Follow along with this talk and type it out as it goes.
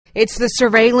It's the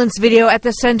surveillance video at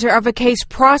the center of a case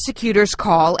prosecutors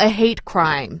call a hate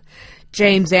crime.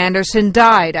 James Anderson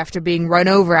died after being run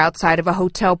over outside of a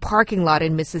hotel parking lot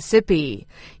in Mississippi.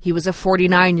 He was a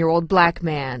 49-year-old black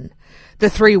man. The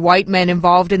 3 white men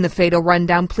involved in the fatal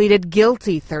rundown pleaded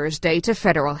guilty Thursday to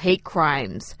federal hate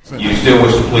crimes. You still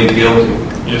wish to plead guilty?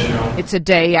 Yes, Your Honor. It's a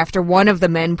day after one of the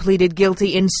men pleaded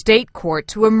guilty in state court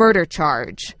to a murder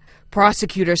charge.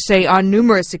 Prosecutors say on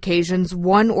numerous occasions,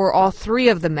 one or all 3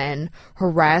 of the men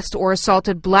harassed or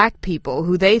assaulted black people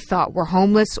who they thought were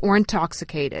homeless or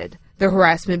intoxicated. The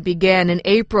harassment began in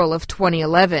April of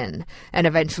 2011 and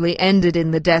eventually ended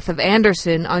in the death of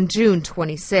Anderson on June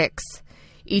 26.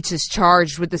 Each is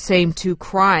charged with the same 2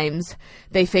 crimes.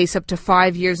 They face up to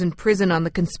 5 years in prison on the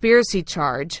conspiracy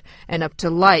charge and up to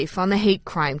life on the hate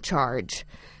crime charge.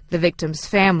 The victim's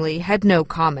family had no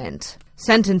comment.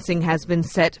 Sentencing has been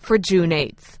set for June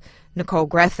 8th. Nicole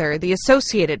Grether, The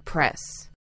Associated Press.